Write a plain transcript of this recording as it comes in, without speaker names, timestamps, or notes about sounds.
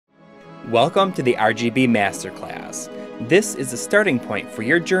Welcome to the RGB Master Class. This is the starting point for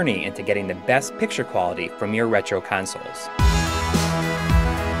your journey into getting the best picture quality from your retro consoles.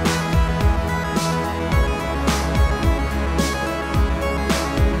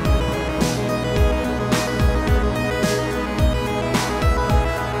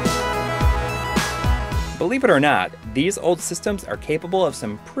 Believe it or not, these old systems are capable of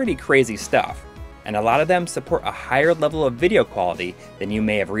some pretty crazy stuff, and a lot of them support a higher level of video quality than you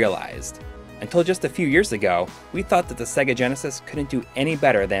may have realized. Until just a few years ago, we thought that the Sega Genesis couldn't do any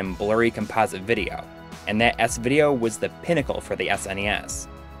better than blurry composite video, and that S-Video was the pinnacle for the SNES.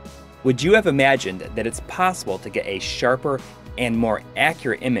 Would you have imagined that it's possible to get a sharper and more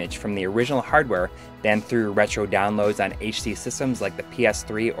accurate image from the original hardware than through retro downloads on HD systems like the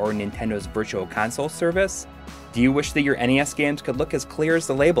PS3 or Nintendo's Virtual Console service? Do you wish that your NES games could look as clear as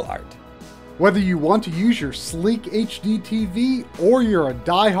the label art? Whether you want to use your sleek HD TV or you're a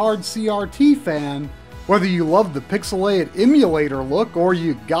die-hard CRT fan, whether you love the pixelated emulator look or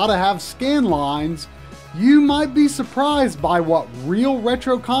you gotta have scan lines, you might be surprised by what real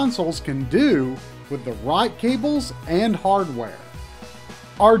retro consoles can do with the right cables and hardware.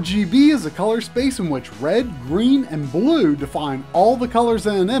 RGB is a color space in which red, green, and blue define all the colors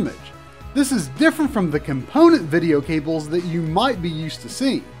in an image. This is different from the component video cables that you might be used to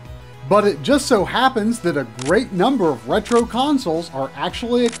seeing. But it just so happens that a great number of retro consoles are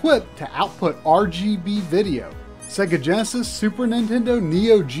actually equipped to output RGB video. Sega Genesis, Super Nintendo,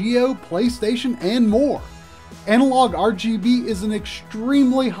 Neo Geo, PlayStation, and more. Analog RGB is an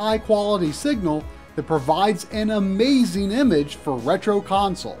extremely high quality signal that provides an amazing image for retro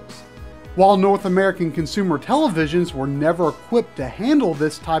consoles. While North American consumer televisions were never equipped to handle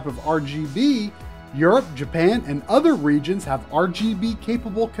this type of RGB, Europe, Japan, and other regions have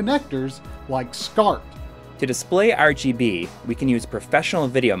RGB-capable connectors like SCART. To display RGB, we can use professional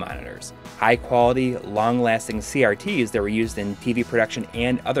video monitors, high-quality, long-lasting CRTs that were used in TV production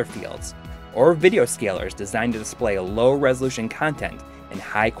and other fields, or video scalers designed to display low-resolution content in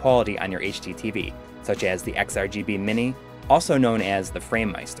high quality on your HD TV, such as the XRGB-Mini, also known as the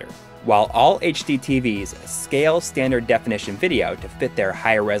Framemeister. While all HD TVs scale standard definition video to fit their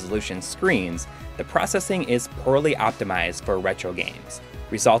higher resolution screens, the processing is poorly optimized for retro games,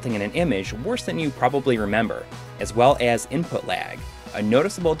 resulting in an image worse than you probably remember, as well as input lag, a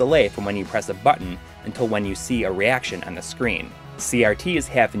noticeable delay from when you press a button until when you see a reaction on the screen. CRTs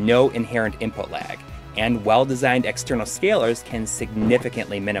have no inherent input lag, and well-designed external scalers can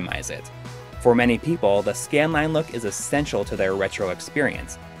significantly minimize it. For many people, the scanline look is essential to their retro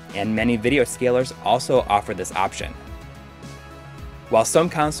experience, and many video scalers also offer this option. While some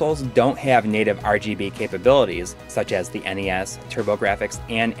consoles don't have native RGB capabilities, such as the NES, TurboGrafx,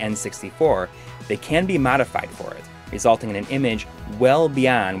 and N64, they can be modified for it, resulting in an image well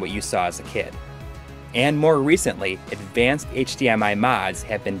beyond what you saw as a kid. And more recently, advanced HDMI mods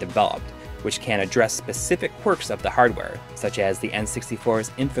have been developed, which can address specific quirks of the hardware, such as the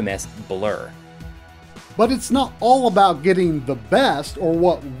N64's infamous blur. But it's not all about getting the best or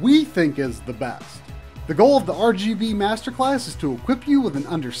what we think is the best. The goal of the RGB Master Class is to equip you with an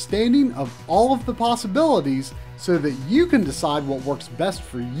understanding of all of the possibilities so that you can decide what works best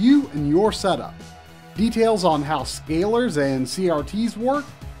for you and your setup. Details on how scalers and CRTs work,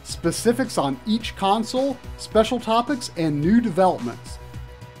 specifics on each console, special topics, and new developments.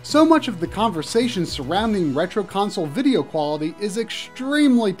 So much of the conversation surrounding retro console video quality is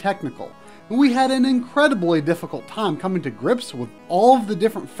extremely technical, and we had an incredibly difficult time coming to grips with all of the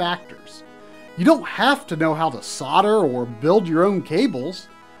different factors. You don't have to know how to solder or build your own cables.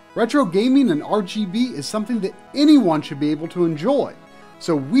 Retro gaming and RGB is something that anyone should be able to enjoy,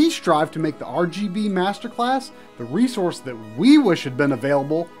 so we strive to make the RGB Master Class the resource that we wish had been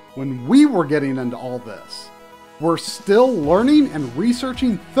available when we were getting into all this. We're still learning and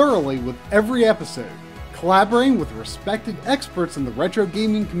researching thoroughly with every episode, collaborating with respected experts in the retro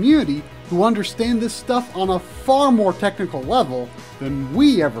gaming community who understand this stuff on a far more technical level than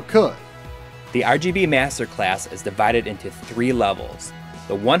we ever could. The RGB Master Class is divided into 3 levels.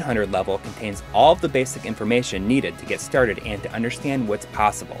 The 100 level contains all of the basic information needed to get started and to understand what's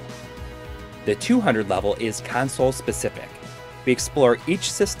possible. The 200 level is console specific. We explore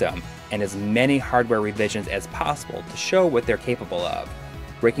each system and as many hardware revisions as possible to show what they're capable of,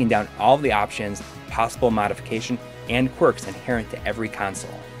 breaking down all of the options, possible modification, and quirks inherent to every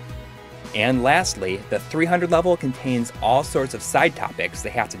console. And lastly, the 300 level contains all sorts of side topics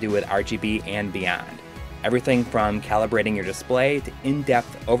that have to do with RGB and beyond. Everything from calibrating your display to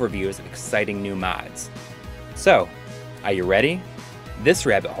in-depth overviews of exciting new mods. So, are you ready? This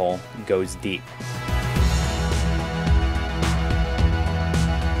rabbit hole goes deep.